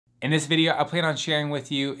In this video, I plan on sharing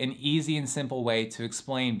with you an easy and simple way to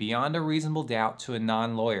explain beyond a reasonable doubt to a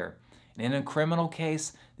non-lawyer. And in a criminal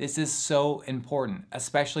case, this is so important,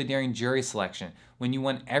 especially during jury selection, when you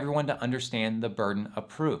want everyone to understand the burden of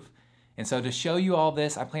proof. And so to show you all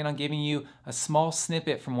this, I plan on giving you a small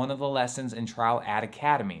snippet from one of the lessons in Trial Ad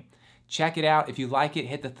Academy. Check it out. If you like it,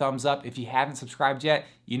 hit the thumbs up. If you haven't subscribed yet,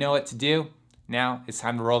 you know what to do. Now it's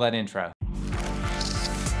time to roll that intro.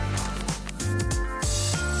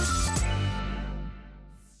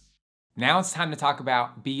 Now it's time to talk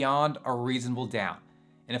about beyond a reasonable doubt.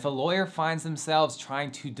 And if a lawyer finds themselves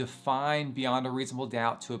trying to define beyond a reasonable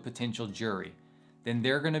doubt to a potential jury, then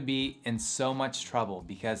they're going to be in so much trouble,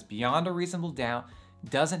 because beyond a reasonable doubt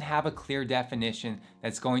doesn't have a clear definition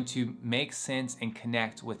that's going to make sense and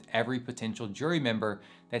connect with every potential jury member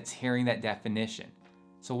that's hearing that definition.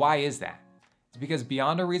 So why is that? It's because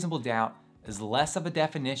beyond a reasonable doubt is less of a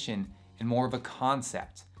definition and more of a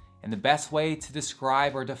concept. And the best way to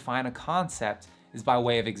describe or define a concept is by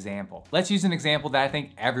way of example. Let's use an example that I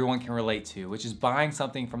think everyone can relate to, which is buying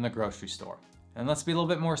something from the grocery store. And let's be a little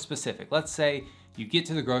bit more specific. Let's say you get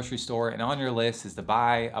to the grocery store and on your list is to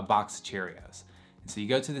buy a box of Cheerios. And so you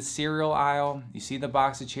go to the cereal aisle, you see the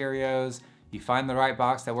box of Cheerios, you find the right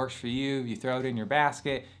box that works for you, you throw it in your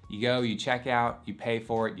basket, you go, you check out, you pay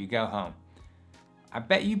for it, you go home. I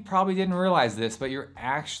bet you probably didn't realize this, but you're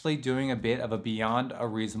actually doing a bit of a beyond a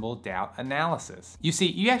reasonable doubt analysis. You see,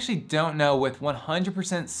 you actually don't know with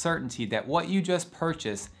 100% certainty that what you just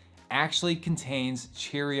purchased actually contains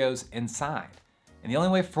Cheerios inside. And the only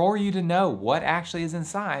way for you to know what actually is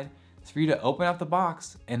inside is for you to open up the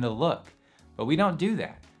box and to look. But we don't do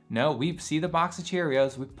that. No, we see the box of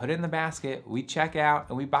Cheerios, we put it in the basket, we check out,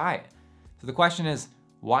 and we buy it. So the question is,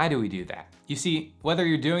 why do we do that? You see, whether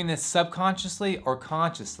you're doing this subconsciously or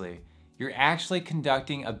consciously, you're actually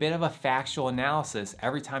conducting a bit of a factual analysis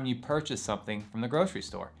every time you purchase something from the grocery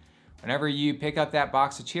store. Whenever you pick up that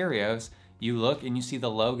box of Cheerios, you look and you see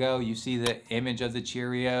the logo, you see the image of the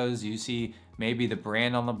Cheerios, you see maybe the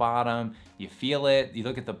brand on the bottom, you feel it, you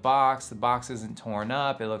look at the box isn't torn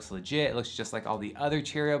up, it looks legit, it looks just like all the other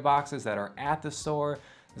Cheerio boxes that are at the store.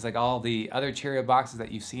 It's like all the other Cheerio boxes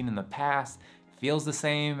that you've seen in the past. Feels the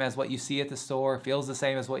same as what you see at the store, feels the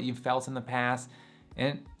same as what you've felt in the past,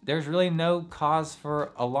 and there's really no cause for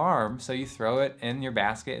alarm, so you throw it in your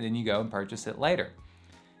basket and then you go and purchase it later.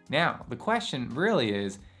 Now, the question really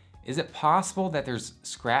is it possible that there's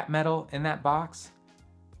scrap metal in that box?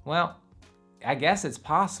 Well, I guess it's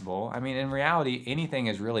possible. I mean, in reality, anything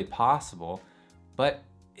is really possible, but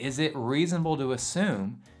is it reasonable to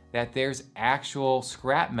assume that there's actual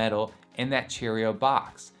scrap metal in that Cheerio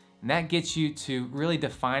box? And that gets you to really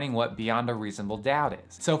defining what beyond a reasonable doubt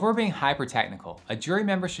is. So if we're being hyper technical, a jury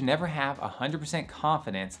member should never have 100%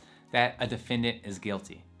 confidence that a defendant is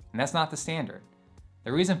guilty. And that's not the standard.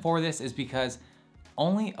 The reason for this is because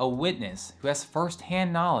only a witness who has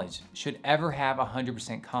firsthand knowledge should ever have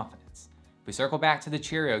 100% confidence. If we circle back to the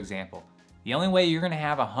Cheerio example, the only way you're gonna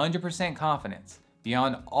have 100% confidence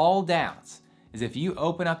beyond all doubts is if you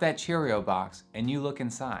open up that Cheerio box and you look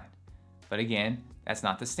inside. But again, that's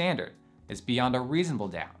not the standard. It's beyond a reasonable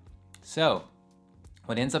doubt. So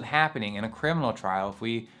what ends up happening in a criminal trial, if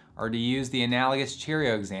we are to use the analogous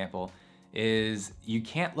Cheerio example, is you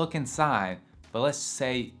can't look inside, but let's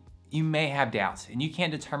say you may have doubts and you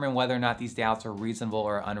can't determine whether or not these doubts are reasonable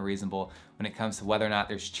or unreasonable when it comes to whether or not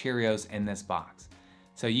there's Cheerios in this box.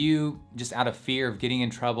 So you, just out of fear of getting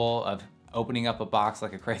in trouble, of opening up a box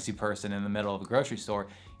like a crazy person in the middle of a grocery store,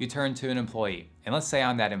 you turn to an employee. And let's say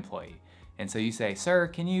I'm that employee. And so you say, "Sir,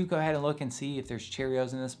 can you go ahead and look and see if there's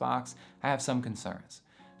Cheerios in this box? I have some concerns."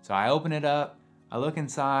 So I open it up, I look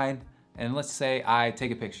inside, and let's say I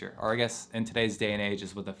take a picture, or I guess in today's day and age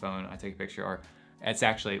is with the phone, I take a picture, or it's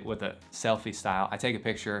actually with a selfie style. I take a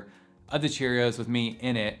picture of the Cheerios with me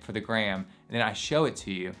in it for the gram, and then I show it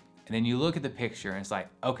to you, and then you look at the picture and it's like,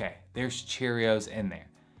 okay, there's Cheerios in there.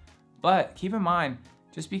 But keep in mind,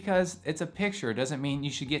 just because it's a picture doesn't mean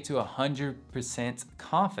you should get to 100%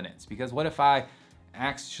 confidence, because what if I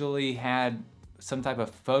actually had some type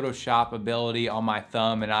of Photoshop ability on my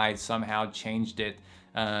thumb and I somehow changed it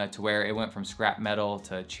to where it went from scrap metal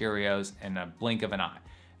to Cheerios in a blink of an eye?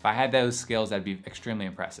 If I had those skills, that'd be extremely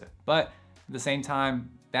impressive. But at the same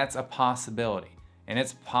time, that's a possibility. And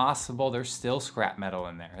it's possible there's still scrap metal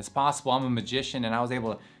in there. It's possible I'm a magician and I was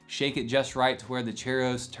able to shake it just right to where the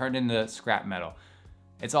Cheerios turned into scrap metal.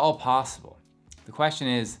 It's all possible. The question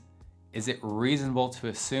is it reasonable to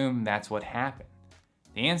assume that's what happened?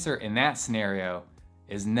 The answer in that scenario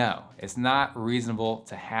is no. It's not reasonable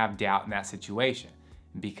to have doubt in that situation.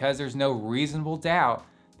 And because there's no reasonable doubt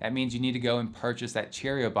that means you need to go and purchase that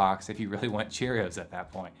Cheerio box if you really want Cheerios at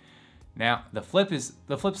that point. Now, the flip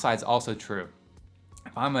side is also true.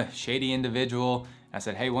 If I'm a shady individual, I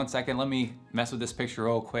said, hey, 1 second, let me mess with this picture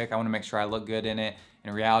real quick. I wanna make sure I look good in it.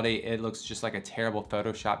 In reality, it looks just like a terrible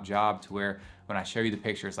Photoshop job to where when I show you the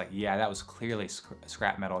picture, it's like, yeah, that was clearly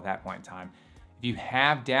scrap metal at that point in time. If you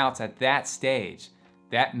have doubts at that stage,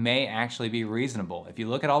 that may actually be reasonable. If you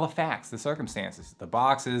look at all the facts, the circumstances, the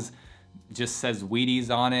boxes just says Wheaties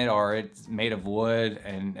on it, or it's made of wood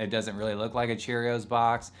and it doesn't really look like a Cheerios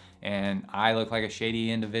box, and I look like a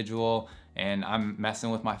shady individual and I'm messing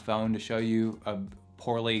with my phone to show you a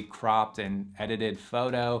poorly cropped and edited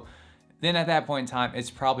photo, then at that point in time, it's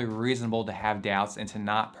probably reasonable to have doubts and to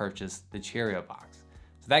not purchase the Cheerio box.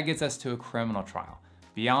 So that gets us to a criminal trial,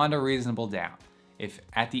 beyond a reasonable doubt. If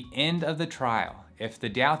at the end of the trial, if the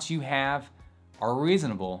doubts you have are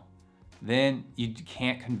reasonable, then you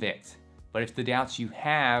can't convict. But if the doubts you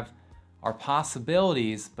have are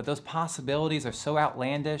possibilities, but those possibilities are so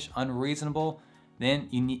outlandish, unreasonable, then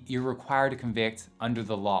you're required to convict under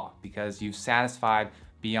the law because you've satisfied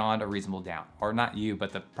beyond a reasonable doubt. Or not you,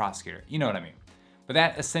 but the prosecutor. You know what I mean. But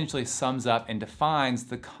that essentially sums up and defines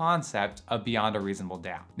the concept of beyond a reasonable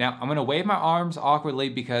doubt. Now, I'm gonna wave my arms awkwardly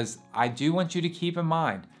because I do want you to keep in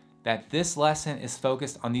mind that this lesson is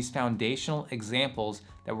focused on these foundational examples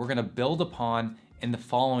that we're gonna build upon in the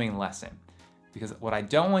following lesson. Because what I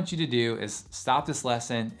don't want you to do is stop this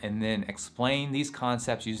lesson and then explain these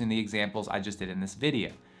concepts using the examples I just did in this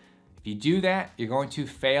video. If you do that, you're going to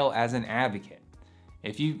fail as an advocate.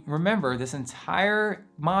 If you remember, this entire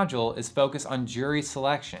module is focused on jury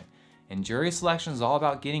selection. And jury selection is all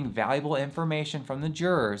about getting valuable information from the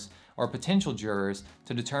jurors or potential jurors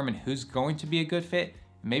to determine who's going to be a good fit,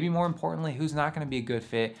 maybe more importantly, who's not going to be a good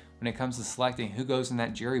fit when it comes to selecting who goes in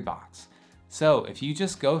that jury box. So if you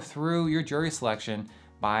just go through your jury selection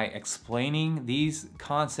by explaining these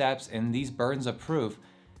concepts and these burdens of proof,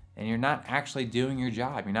 and you're not actually doing your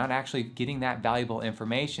job, you're not actually getting that valuable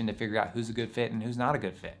information to figure out who's a good fit and who's not a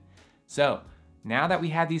good fit. So now that we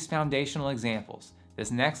have these foundational examples,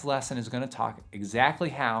 this next lesson is going to talk exactly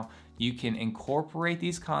how you can incorporate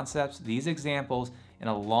these concepts, these examples, and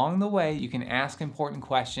along the way, you can ask important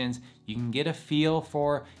questions. You can get a feel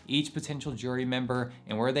for each potential jury member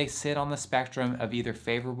and where they sit on the spectrum of either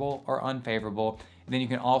favorable or unfavorable. And then you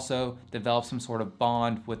can also develop some sort of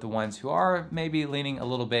bond with the ones who are maybe leaning a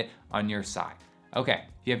little bit on your side. Okay,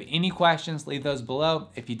 if you have any questions, leave those below.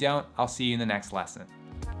 If you don't, I'll see you in the next lesson.